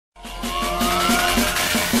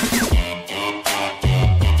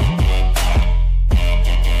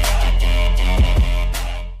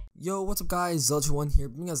what's up guys, Zelda1 here,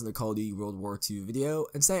 bringing us another Call of Duty World War II video,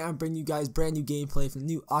 and today I'm bringing you guys brand new gameplay from the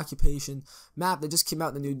new Occupation map that just came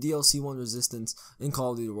out in the new DLC 1 Resistance in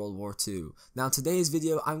Call of Duty World War II. Now in today's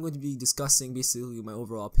video, I'm going to be discussing basically my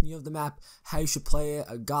overall opinion of the map, how you should play it,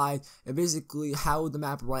 a guide, and basically how the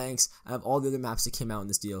map ranks out of all the other maps that came out in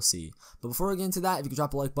this DLC. But before we get into that, if you could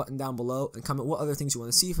drop a like button down below and comment what other things you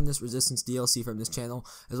want to see from this Resistance DLC from this channel,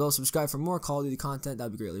 as well as subscribe for more Call of Duty content, that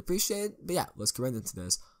would be greatly appreciated. But yeah, let's get right into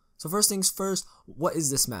this. So first things first, what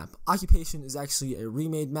is this map? Occupation is actually a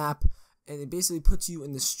remade map, and it basically puts you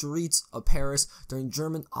in the streets of Paris during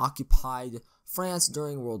German-occupied France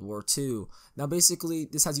during World War II. Now basically,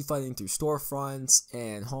 this has you fighting through storefronts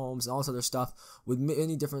and homes and all this other stuff with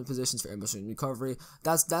many different positions for ambush and recovery.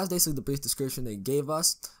 That's basically the brief description they gave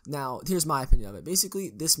us. Now, here's my opinion of it.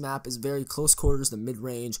 Basically, this map is very close quarters to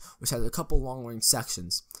mid-range, which has a couple long-range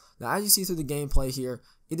sections. Now, as you see through the gameplay here,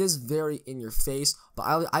 it is very in your face, but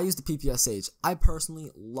I use the PPSH. I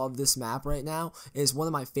personally love this map right now. It is one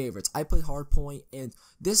of my favorites. I played Hardpoint, and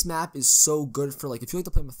this map is so good for, like, if you like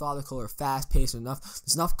to play methodical or fast-paced enough,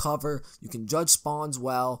 there's enough cover, you can judge spawns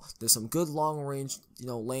well, there's some good long-range,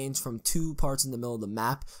 lanes from two parts in the middle of the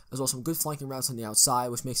map, as well as some good flanking routes on the outside,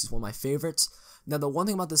 which makes this one of my favorites. Now, the one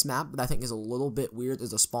thing about this map that I think is a little bit weird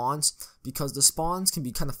is the spawns, because the spawns can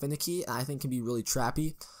be kind of finicky, and I think can be really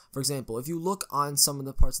trappy. For example, if you look on some of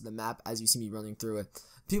the parts of the map as you see me running through it,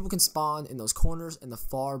 people can spawn in those corners and the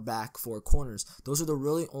far back four corners. Those are the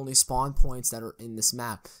really only spawn points that are in this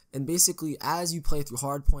map. And basically, as you play through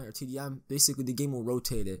Hardpoint or TDM, basically the game will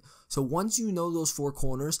rotate it. So once you know those four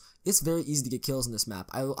corners, it's very easy to get kills in this map.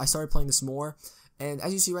 I started playing this more, and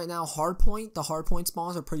as you see right now, the Hardpoint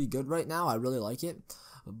spawns are pretty good right now. I really like it.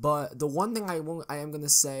 But the one thing I am going to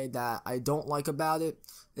say that I don't like about it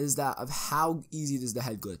is that of how easy it is to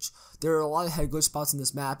head glitch. There are a lot of head glitch spots in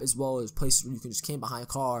this map, as well as places where you can just camp behind a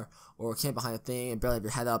car or camp behind a thing and barely have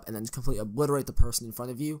your head up and then just completely obliterate the person in front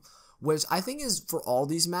of you, which I think is for all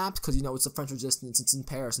these maps, because it's the French Resistance, it's in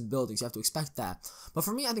Paris and buildings, you have to expect that. But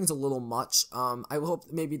for me, I think it's a little much. I hope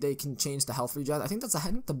maybe they can change the health regen. I think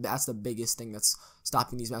that's the biggest thing that's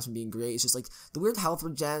stopping these maps from being great. It's just like the weird health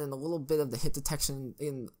regen and a little bit of the hit detection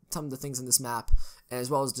in some of the things in this map, and as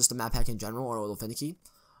well as just the map hack in general are a little finicky.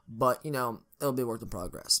 But it'll be a work in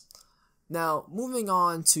progress. Now, moving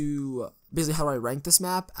on to basically how do I rank this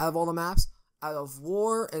map out of all the maps. Out of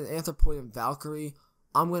War and Anthropoid and Valkyrie,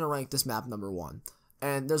 I'm going to rank this map number 1.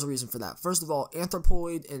 And there's a reason for that. First of all,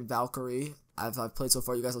 Anthropoid and Valkyrie, I've played so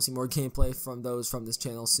far. You guys will see more gameplay from those from this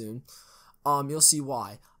channel soon. You'll see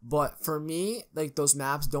why. But for me, like, those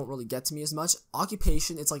maps don't really get to me as much.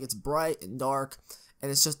 Occupation, it's like it's bright and dark,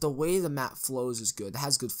 and it's just the way the map flows is good. It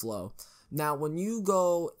has good flow. Now, when you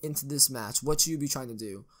go into this match, what should you be trying to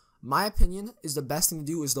do? My opinion is the best thing to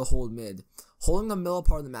do is to hold mid. Holding the middle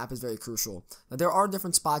part of the map is very crucial. Now, there are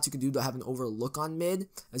different spots you can do to have an overlook on mid,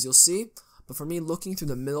 as you'll see. But for me, looking through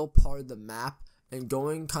the middle part of the map and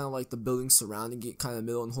going kind of like the buildings surrounding it kind of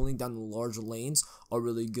middle and holding down the larger lanes are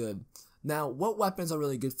really good. Now, what weapons are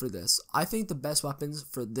really good for this? I think the best weapons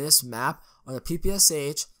for this map are the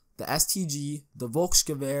PPSH, the STG, the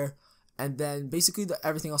Volksgewehr, and then basically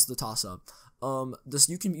everything else is the toss-up.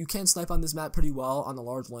 You can snipe on this map pretty well on the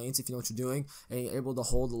large lanes if you know what you're doing, and you're able to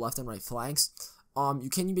hold the left and right flanks. You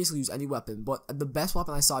can basically use any weapon, but the best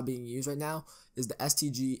weapon I saw being used right now is the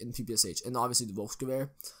STG and PPSH, and obviously the Volksgewehr.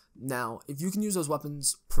 Now, if you can use those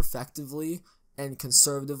weapons perfectively and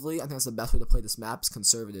conservatively, I think that's the best way to play this map, is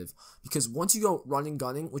conservative. Because once you go running,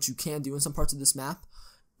 gunning, which you can do in some parts of this map,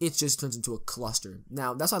 it just turns into a cluster.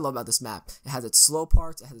 Now, that's what I love about this map. It has its slow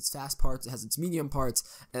parts, it has its fast parts, it has its medium parts,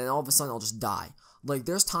 and then all of a sudden I'll just die. Like,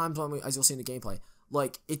 there's times when, as you'll see in the gameplay,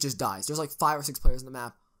 like, it just dies. There's like 5 or 6 players in the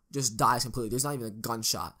map, just dies completely. There's not even a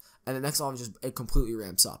gunshot. And the next one it completely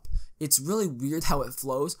ramps up. It's really weird how it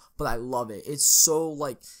flows, but I love it. It's so,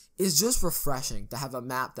 like, it's just refreshing to have a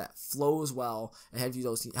map that flows well and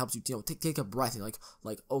helps you take a breath and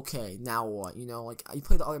like okay, now what? Like, you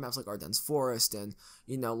play the other maps like Ardennes Forest and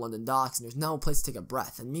London Docks, and there's no place to take a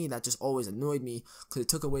breath. And me, that just always annoyed me because it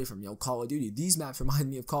took away from Call of Duty. These maps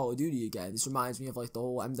remind me of Call of Duty again. This reminds me of like the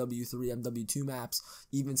whole MW3, MW2 maps,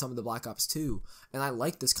 even some of the Black Ops 2. And I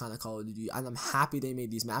like this kind of Call of Duty, and I'm happy they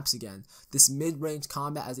made these maps again. This mid-range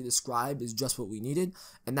combat, as they described, is just what we needed,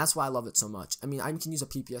 and that's why I love it so much. I mean, I can use a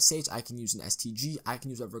PPSH, I can use an STG, I can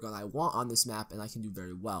use whatever gun I want on this map, and I can do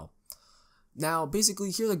very well. Now,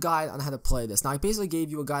 basically, here's a guide on how to play this. Now, I basically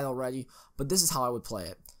gave you a guide already, but this is how I would play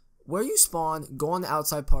it. Where you spawn, go on the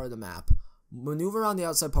outside part of the map, maneuver around the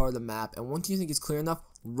outside part of the map, and once you think it's clear enough,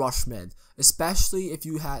 rush mid, especially if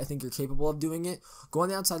you think you're capable of doing it. Go on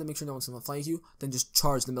the outside to make sure no one's going to flank you, then just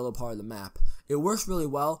charge the middle part of the map. It works really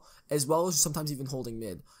well as sometimes even holding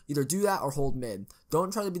mid. Either do that or hold mid.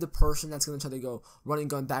 Don't try to be the person that's going to try to go running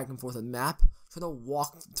gun back and forth on the map. Try to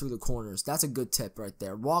walk through the corners. That's a good tip right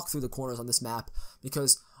there. Walk through the corners on this map,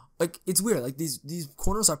 because like it's weird. Like these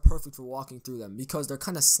corners are perfect for walking through them because they're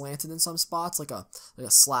kind of slanted in some spots, like a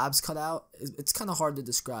slabs cut out. It's kind of hard to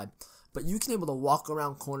describe. But you can able to walk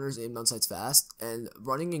around corners aiming on sights fast, and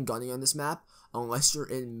running and gunning on this map, unless you're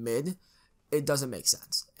in mid, it doesn't make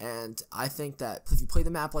sense. And I think that if you play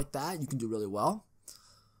the map like that, you can do really well.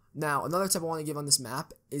 Now, another tip I want to give on this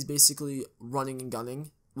map is basically running and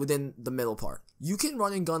gunning within the middle part. You can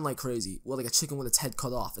run and gun like crazy, like a chicken with its head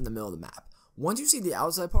cut off in the middle of the map. Once you see the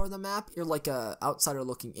outside part of the map, you're like a outsider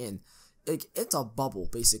looking in. It's a bubble,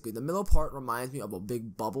 basically. The middle part reminds me of a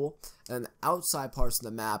big bubble, and the outside parts of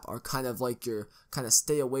the map are kind of like your kind of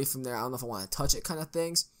stay away from there, I don't know if I want to touch it kind of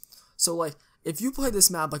things. So like, if you play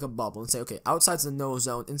this map like a bubble and say, okay, outside's the no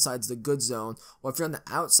zone, inside's the good zone, or if you're on the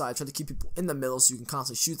outside, try to keep people in the middle so you can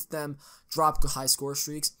constantly shoot them, drop high score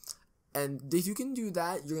streaks, and if you can do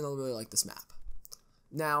that, you're going to really like this map.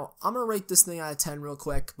 Now, I'm going to rate this thing out of 10 real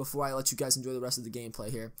quick before I let you guys enjoy the rest of the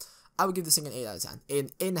gameplay here. I would give this thing an 8 out of 10, an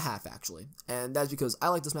 8.5 actually, and that's because I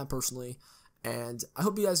like this map personally, and I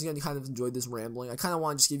hope you guys again kind of enjoyed this rambling. I kind of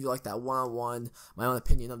want to just give you like that one-on-one, my own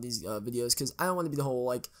opinion of these videos, because I don't want to be the whole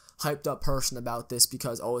like hyped up person about this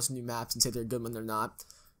because oh, it's new maps and say they're good when they're not.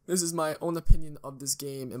 This is my own opinion of this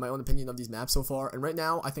game and my own opinion of these maps so far, and right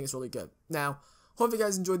now I think it's really good. Now, hope you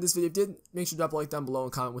guys enjoyed this video. If you did, make sure to drop a like down below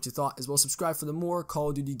and comment what you thought, as well as subscribe for the more Call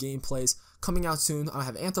of Duty gameplays coming out soon. I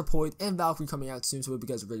have Anthropoid and Valkyrie coming out soon, so I hope you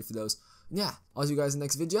guys are ready for those. And yeah, I'll see you guys in the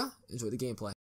next video. Enjoy the gameplay.